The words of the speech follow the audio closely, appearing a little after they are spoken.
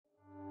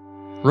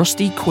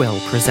Rusty Quill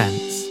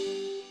presents.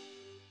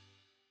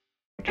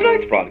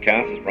 Tonight's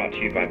broadcast is brought to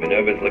you by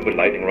Minerva's Liquid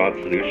Lightning Rod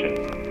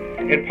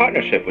Solution. In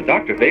partnership with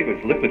Dr.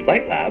 Vega's Liquid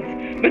Light Labs,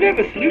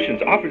 Minerva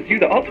Solutions offers you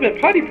the ultimate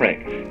party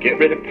prank. Get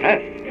rid of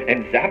pests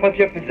and zap up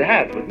your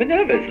pizzazz with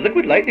Minerva's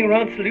Liquid Lightning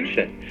Rod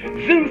Solution.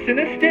 Zeus in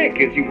a stick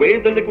as you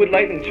wave the liquid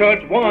lightning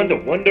charged wand to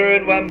wonder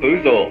and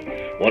wamboozle.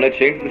 Want to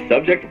change the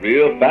subject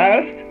real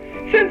fast?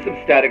 Send some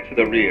static to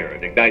the rear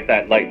and ignite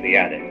that light in the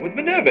attic with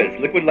Minerva's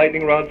Liquid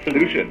Lightning Rod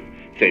Solution.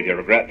 Save your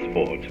regrets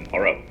for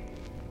tomorrow.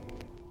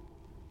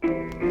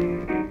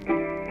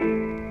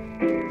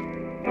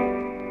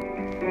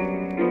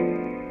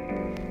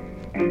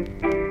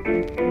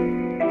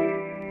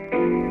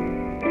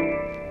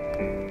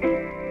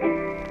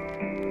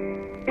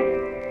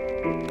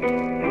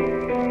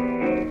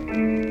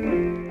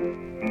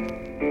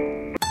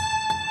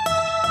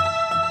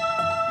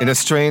 In a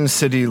strange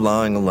city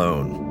lying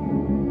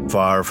alone,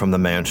 far from the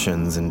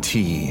mansions and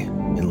tea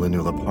in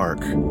Lanula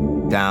Park,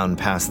 down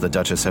past the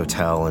Duchess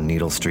Hotel and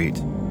Needle Street,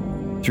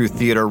 through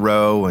Theatre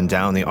Row and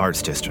down the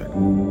Arts District,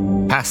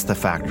 past the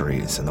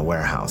factories and the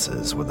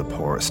warehouses where the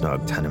poor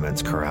snug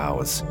tenements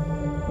carouse,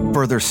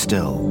 further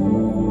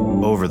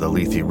still, over the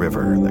Lethe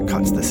River that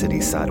cuts the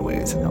city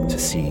sideways and out to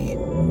sea,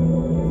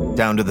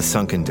 down to the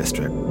sunken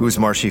district, whose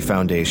marshy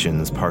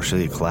foundations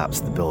partially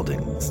collapsed the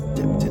buildings,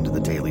 dipped into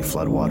the daily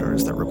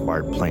floodwaters that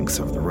required planks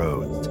over the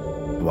roads to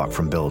walk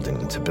from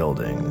building to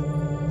building,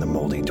 the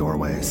moldy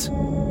doorways.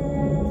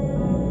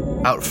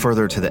 Out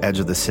further to the edge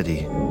of the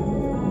city,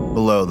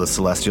 below the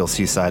Celestial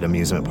Seaside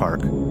Amusement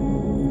Park,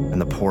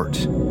 and the port,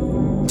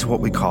 into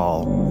what we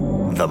call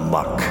the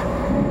Muck,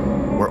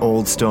 where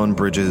old stone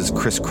bridges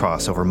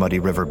crisscross over muddy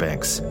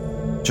riverbanks,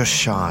 just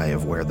shy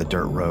of where the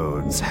dirt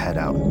roads head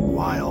out into the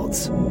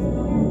wilds.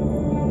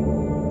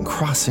 And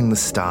crossing the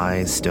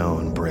Stye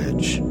Stone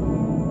Bridge,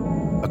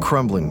 a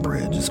crumbling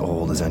bridge as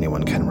old as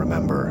anyone can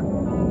remember,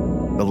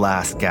 the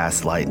last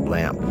gaslight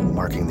lamp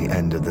marking the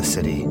end of the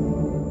city,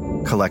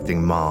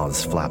 collecting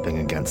moths flapping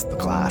against the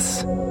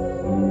glass.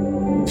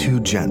 Two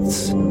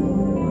gents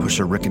push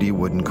a rickety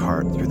wooden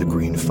cart through the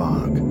green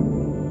fog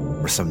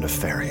for some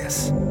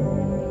nefarious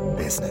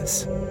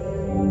business.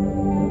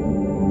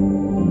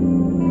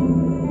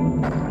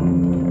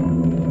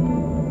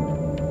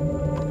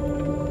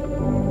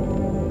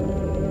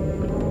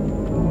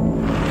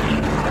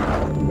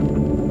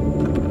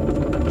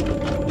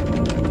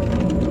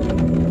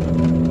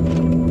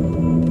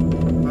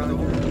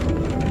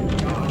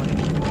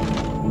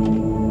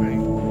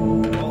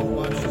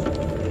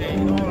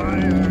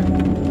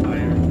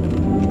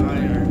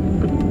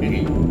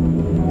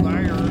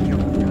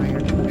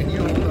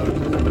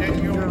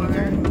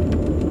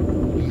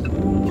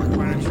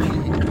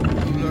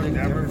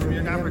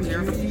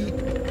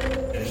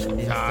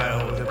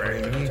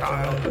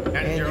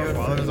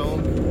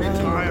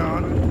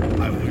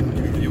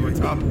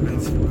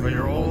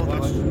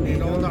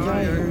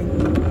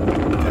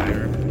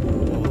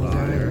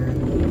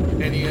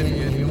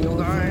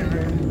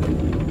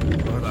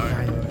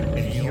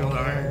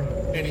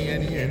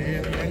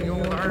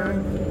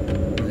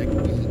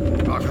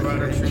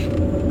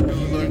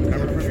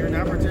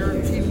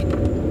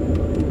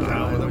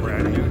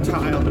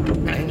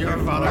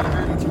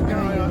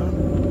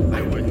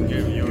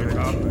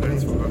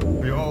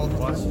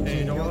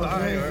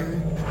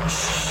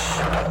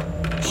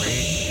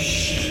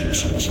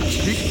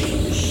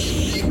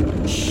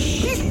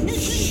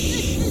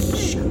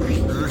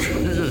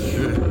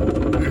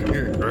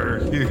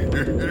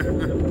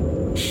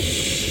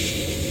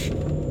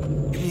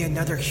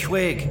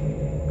 Swig.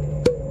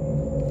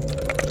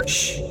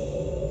 Shh.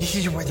 This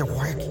is where the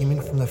water came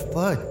in from the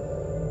flood.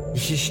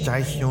 This is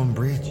Stye Stone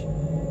Bridge.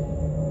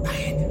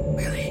 Ryan,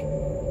 Willie.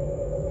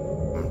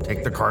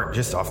 Take the cart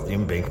just off the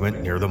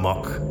embankment near the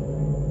muck.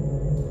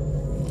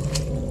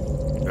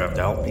 You have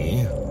to help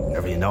me.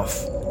 Heavy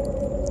enough.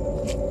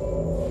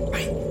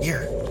 Right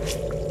here.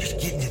 Just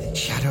get into the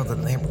shadow of the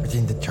lamp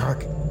within the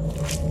dark.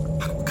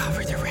 I'll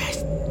cover the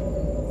rest.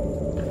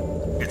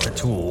 Get the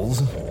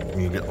tools,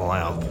 and you get the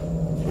lamp.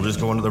 We'll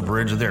just go under the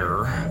bridge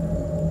there.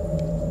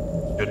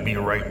 Should be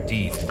right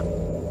deep.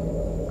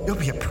 You'll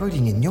be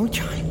approaching in no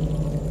time.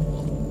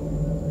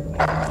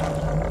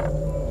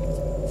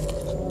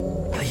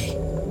 Willie.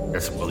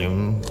 Yes,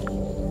 William.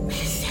 What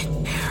is that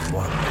there?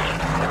 What?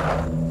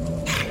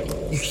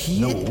 You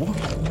see No.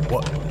 it?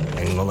 What?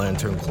 Hang the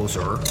lantern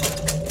closer.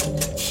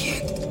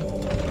 Shit.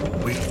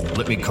 Wait,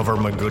 let me cover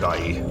my good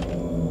eye.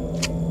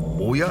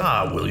 Oh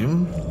yeah,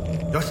 William.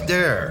 Just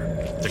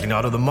there. Sticking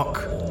out of the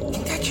muck.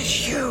 And that's a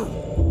shoe.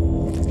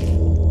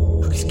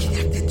 Looks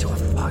connected to a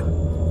foot.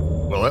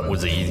 Well, that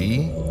was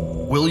easy.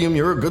 William,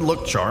 you're a good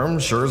luck charm,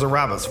 sure as a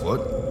rabbit's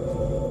foot.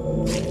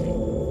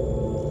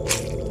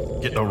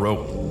 Get a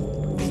rope.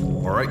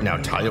 All right, now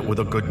tie it with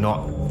a good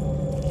knot.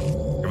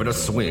 Give it a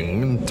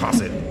swing and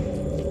toss it.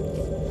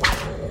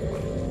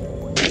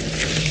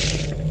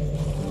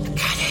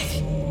 Got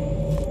it.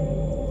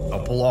 Now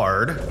pull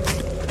hard.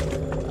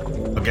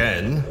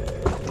 Again.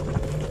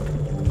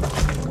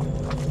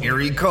 Here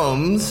he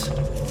comes.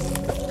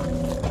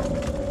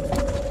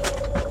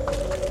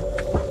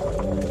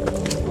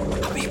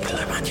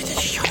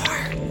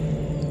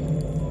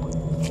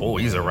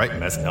 a right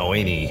mess now,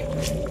 ain't he?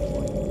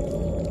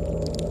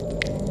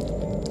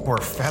 Poor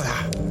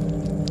fella.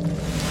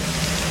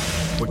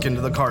 Look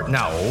into the cart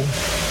now.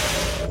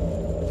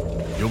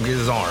 You'll get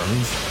his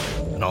arms,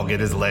 and I'll get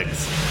his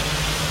legs.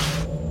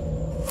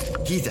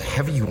 He's a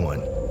heavy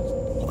one.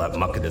 All that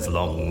muck in his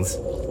lungs.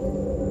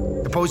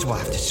 Suppose we'll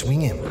have to swing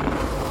him.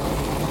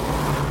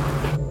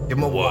 Give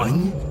him a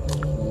 1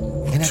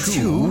 and a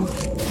 2.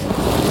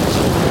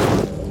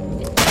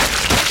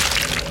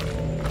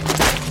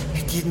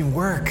 It didn't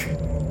work.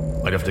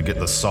 I'd have to get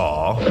the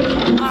saw.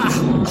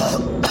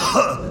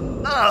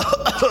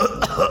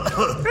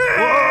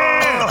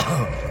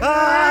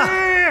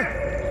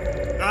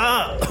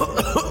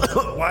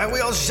 Why are we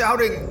all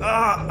shouting?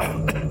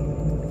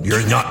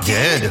 You're not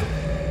dead.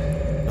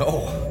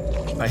 No,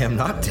 I am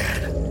not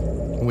dead.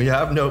 We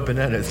have no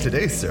bananas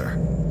today, sir.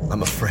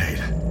 I'm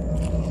afraid.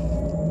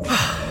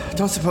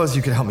 Don't suppose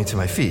you could help me to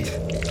my feet?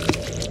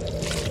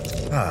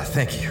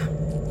 Thank you.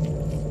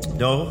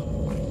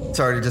 No,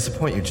 sorry to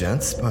disappoint you,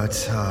 gents,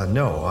 but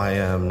no, I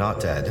am not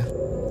dead.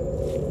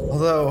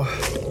 Although,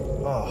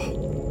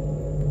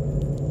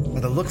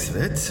 by the looks of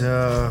it,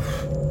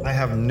 I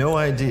have no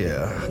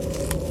idea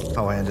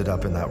how I ended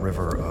up in that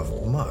river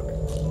of muck.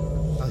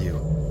 I'll tell you,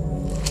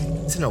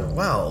 it's in a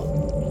well.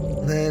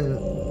 Then,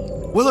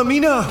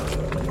 Wilhelmina!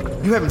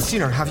 You haven't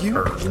seen her, have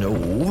you?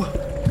 No.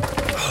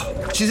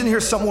 She's in here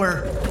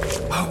somewhere.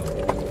 Oh,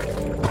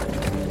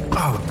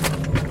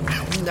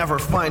 I'll never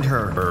find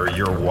her.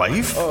 Your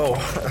wife? Oh,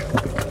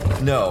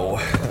 no.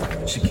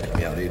 She kicked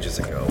me out ages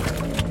ago.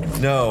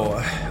 No,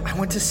 I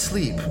went to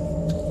sleep.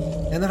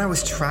 And then I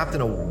was trapped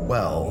in a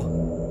well.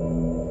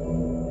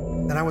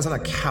 Then I was on a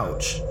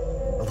couch.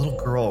 A little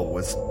girl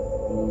was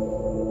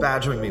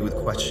badgering me with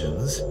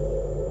questions.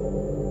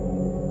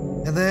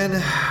 And then,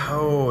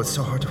 it's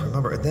so hard to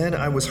remember. And then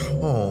I was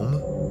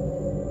home,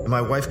 and my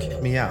wife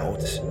kicked me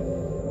out.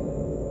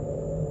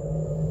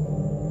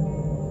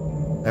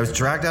 I was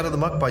dragged out of the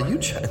muck by you,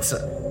 gents.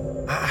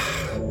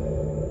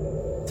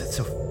 That's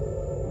so...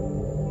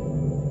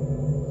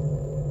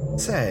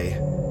 Say,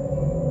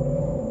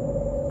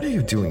 what are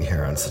you doing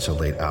here on such a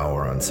late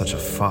hour on such a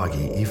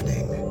foggy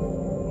evening?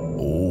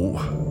 Oh,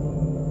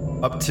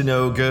 up to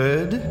no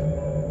good?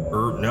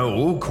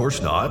 No, of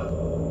course not.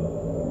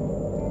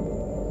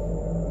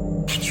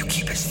 Can you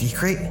keep a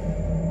secret?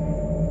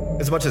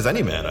 As much as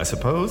any man, I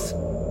suppose.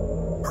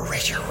 A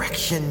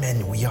resurrection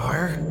men we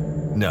are?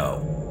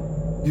 No.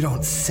 You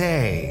don't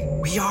say.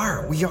 We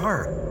are.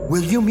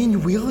 Will you mean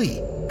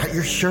really? At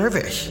your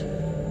service.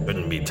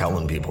 Shouldn't be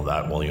telling people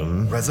that,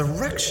 William.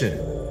 Resurrection.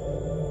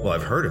 Well,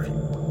 I've heard of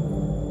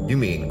you. You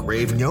mean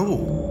grave?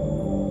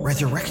 No.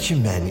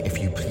 Resurrection men, if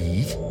you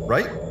please.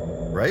 Right?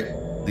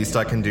 Least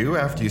I can do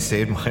after you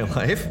saved my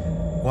life.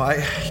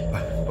 Why?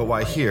 But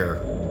why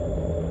here?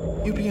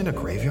 You be in a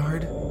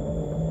graveyard?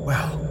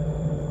 Well,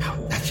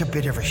 that's a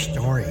bit of a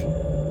story.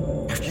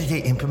 After they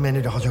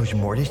implemented all those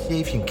mortar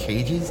safes and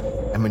cages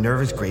and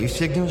Minerva's grave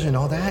signals and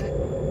all that,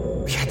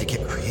 we had to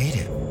get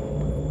creative.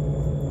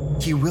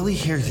 See, Willie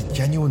here is a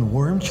genuine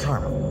worm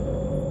charmer.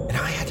 And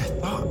I had a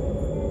thought.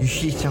 You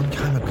see, some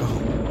time ago,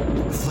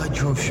 the flood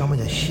drove some of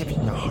the ships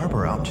in the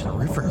harbor out to the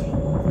river.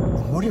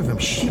 And one of them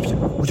ships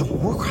was a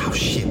workhouse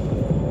ship.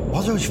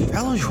 All those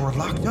fellows were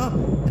locked up,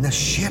 and the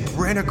ship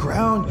ran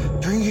aground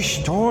during a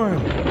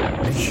storm.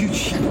 And a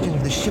huge section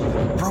of the ship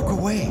broke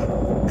away,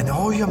 and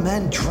all your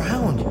men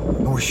drowned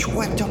and were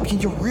swept up in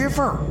the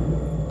river.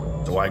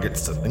 So I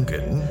gets to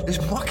thinking, this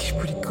muck is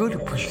pretty good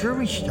at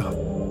preserving stuff.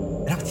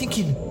 And I'm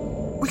thinking,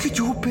 we could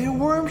do a bit of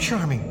worm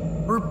charming,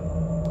 or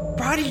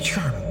body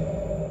charming.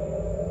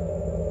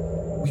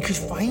 We could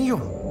find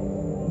them.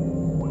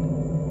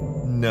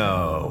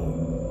 No.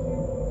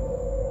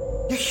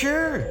 Yeah,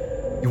 sure.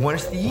 You want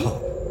to see?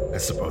 Oh, I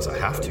suppose I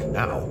have to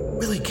now.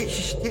 Willie, get your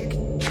stick.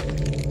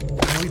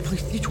 Now we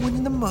place this one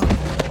in the mud.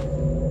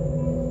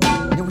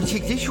 And then we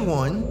take this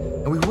one,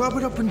 and we rub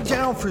it up and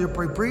down for the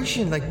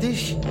vibration like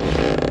this.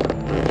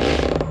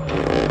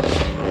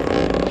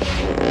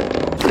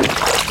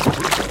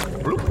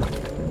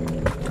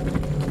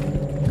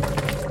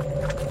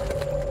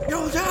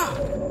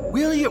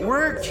 Willie, it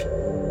worked.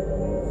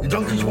 The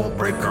donkeys won't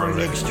break our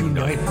legs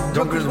tonight.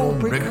 Donkeys won't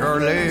break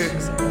our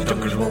legs. The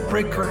donkeys won't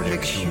break our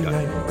legs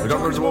tonight. The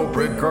donkeys won't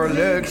break our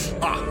legs.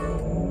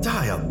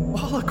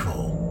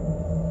 Diabolical.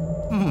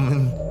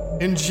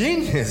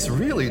 Ingenious,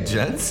 really,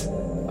 gents.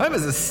 I'm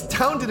as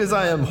astounded as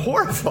I am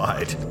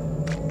horrified.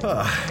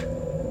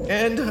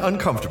 And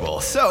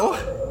uncomfortable. So,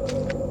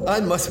 I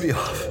must be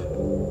off.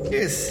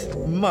 This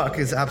muck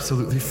is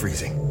absolutely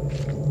freezing.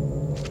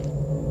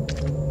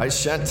 I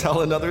shan't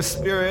tell another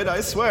spirit, I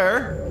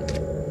swear.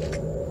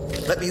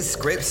 Let me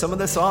scrape some of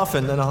this off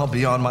and then I'll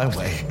be on my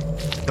way.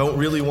 Don't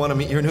really want to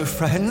meet your new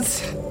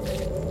friends?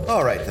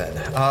 All right then.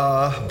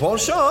 Bon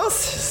chance.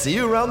 See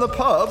you around the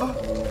pub.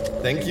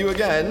 Thank you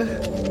again.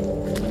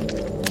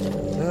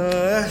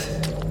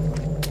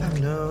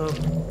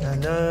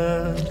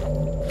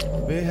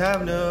 We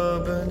have no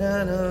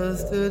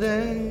bananas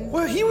today.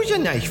 Well, he was a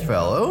nice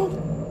fellow.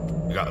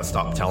 You gotta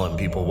stop telling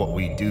people what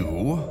we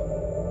do.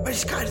 But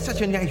it's got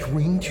such a nice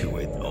ring to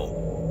it,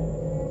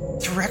 though.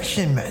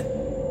 Direction, man.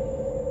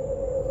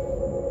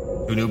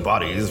 2 new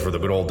bodies for the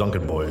good old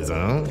Duncan boys,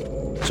 huh?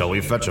 Shall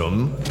we fetch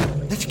them?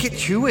 Let's get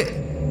to it.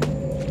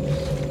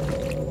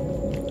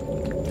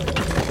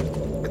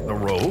 Get the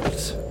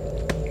ropes.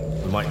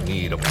 We might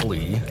need a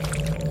pulley.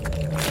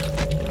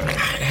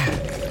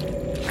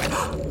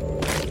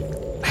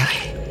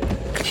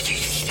 Did you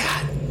see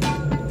that?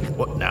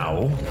 What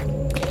now?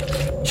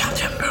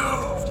 Something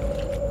moved.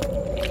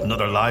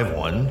 Another live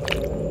one.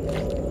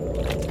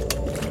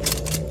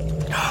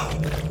 No.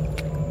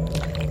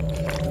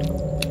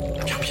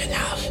 Something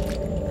else.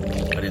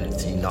 I didn't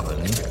see nothing.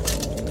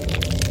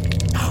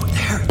 Oh,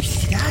 there. You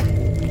see that?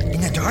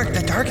 In the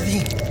dark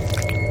thing.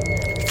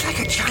 It's like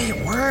a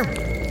giant worm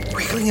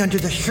wriggling under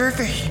the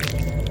surface.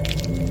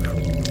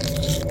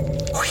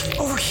 Oh, it's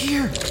over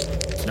here.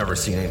 Never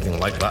seen anything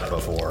like that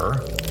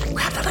before.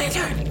 Grab the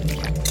lantern.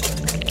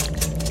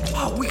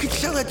 Oh, we could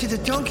sell that to the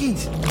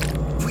Duncans.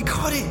 If we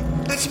caught it,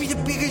 that should be the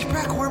biggest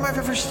black worm I've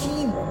ever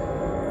seen.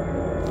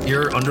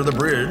 Here under the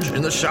bridge,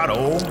 in the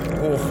shadow.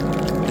 Oh.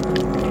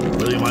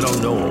 William, I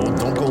don't know.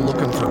 Don't go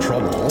looking for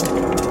trouble.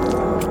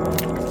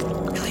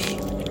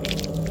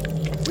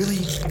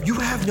 Willie, you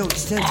have no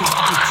sense of...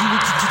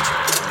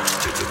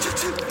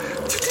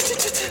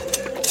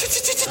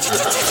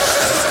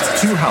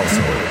 Two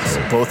households,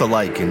 both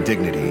alike in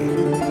dignity,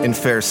 in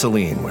fair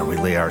Celine, where we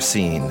lay our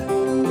scene.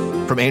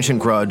 From ancient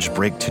grudge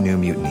break to new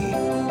mutiny,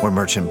 where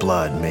merchant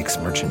blood makes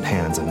merchant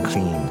hands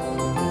unclean.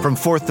 From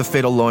forth the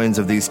fatal loins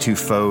of these two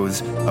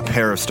foes, a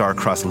pair of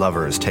star-crossed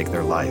lovers take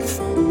their life,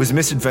 whose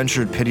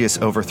misadventured piteous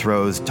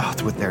overthrows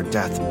doth with their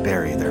death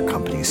bury their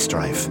company's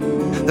strife.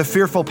 The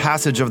fearful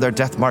passage of their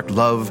death-marked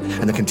love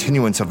and the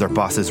continuance of their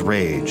boss's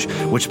rage,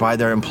 which by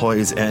their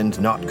employees' end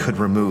naught could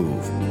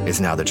remove,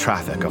 is now the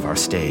traffic of our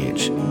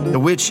stage. The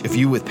which, if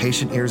you with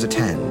patient ears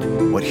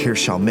attend, what here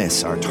shall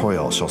miss, our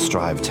toil shall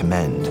strive to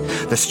mend.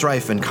 The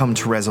strife and come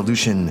to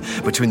resolution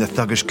between the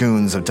thuggish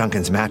goons of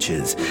Duncan's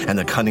matches and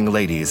the cunning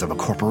ladies of a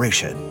corporation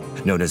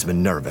known as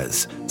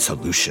Minerva's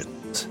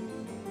Solutions.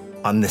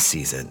 On this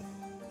season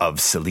of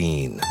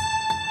Celine.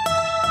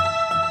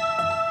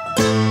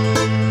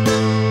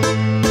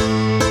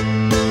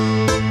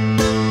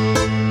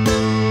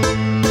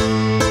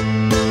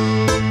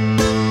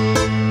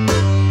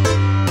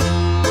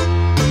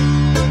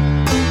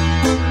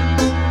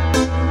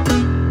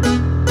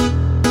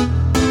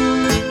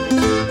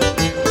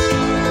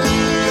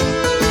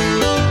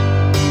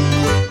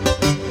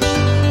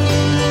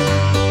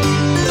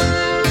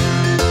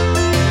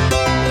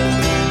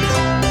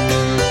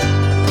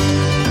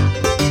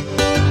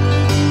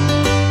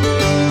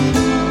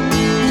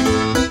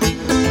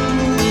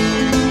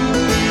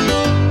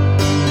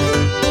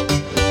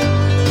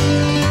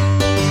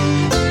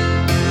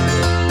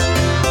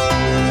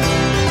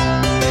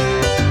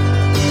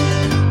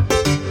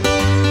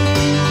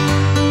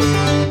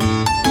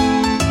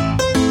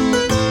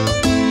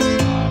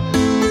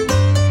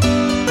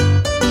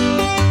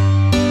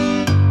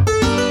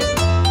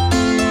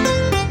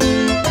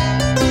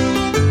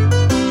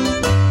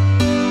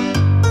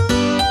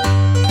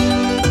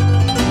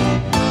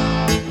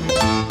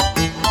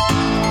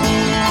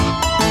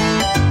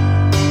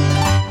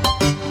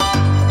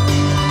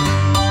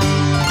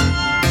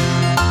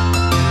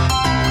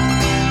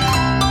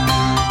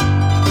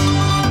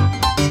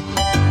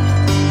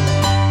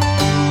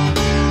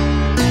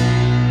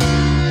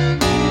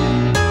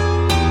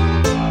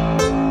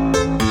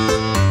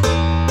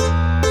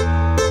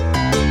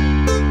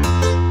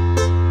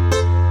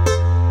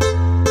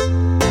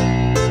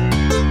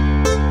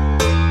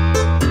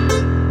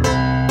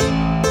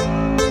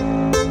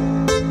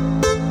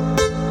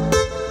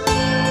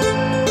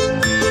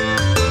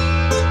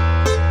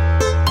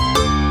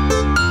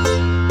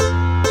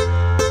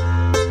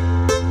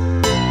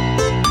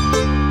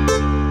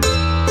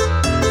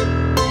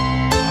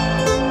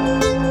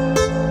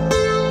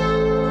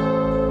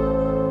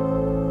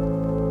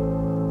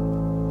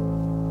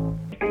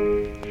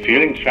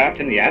 Feeling trapped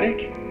in the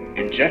attic?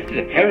 Ingested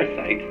a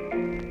parasite?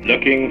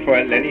 Looking for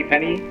a Lenny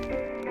Penny?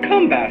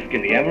 Come bask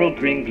in the emerald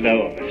green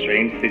glow of a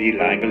strange city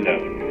lying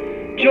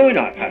alone. Join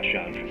our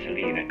Patreon for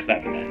Celine and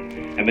Cleveland,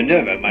 and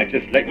Minerva might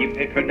just let you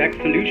pick her next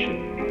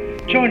solution.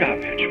 Join our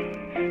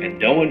Patreon, and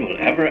no one will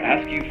ever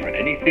ask you for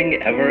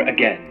anything ever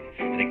again.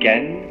 And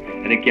again,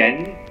 and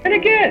again, and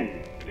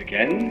again, and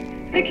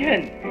again, and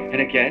again,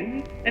 and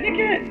again, and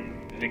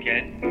again, and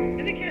again,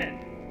 and again.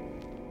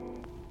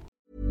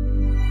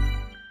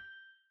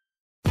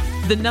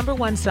 The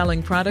 #1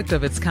 selling product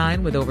of its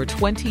kind with over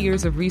 20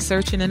 years of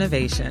research and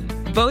innovation.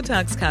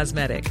 Botox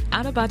Cosmetic,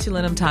 out of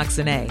botulinum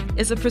toxin A,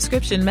 is a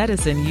prescription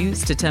medicine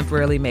used to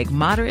temporarily make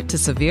moderate to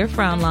severe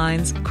frown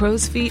lines,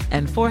 crow's feet,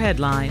 and forehead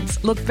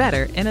lines look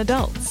better in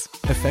adults.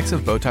 Effects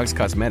of Botox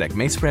Cosmetic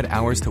may spread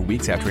hours to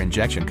weeks after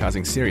injection,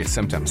 causing serious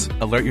symptoms.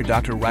 Alert your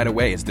doctor right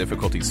away as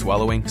difficulty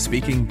swallowing,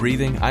 speaking,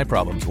 breathing, eye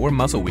problems, or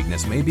muscle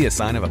weakness may be a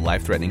sign of a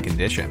life-threatening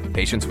condition.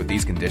 Patients with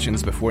these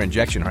conditions before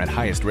injection are at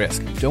highest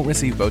risk. Don't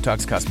receive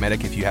Botox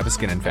Cosmetic if you have a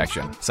skin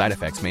infection. Side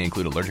effects may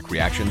include allergic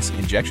reactions,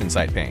 injection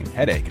site pain,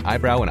 headache,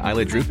 eyebrow and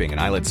eyelid drooping, and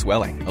eyelid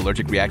swelling.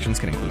 Allergic reactions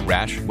can include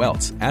rash,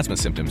 welts, asthma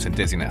symptoms, and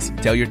dizziness.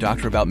 Tell your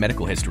doctor about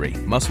medical history,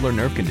 muscle or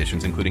nerve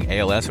conditions including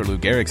ALS or Lou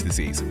Gehrig's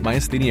disease,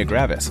 myasthenia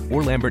gravis,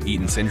 or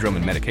Lambert-Eaton syndrome,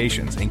 and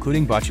medications,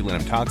 including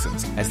botulinum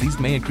toxins, as these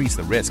may increase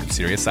the risk of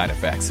serious side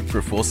effects.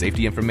 For full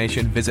safety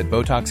information, visit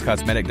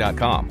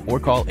BotoxCosmetic.com or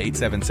call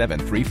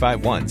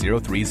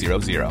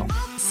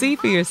 877-351-0300. See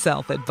for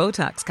yourself at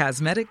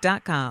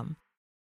BotoxCosmetic.com.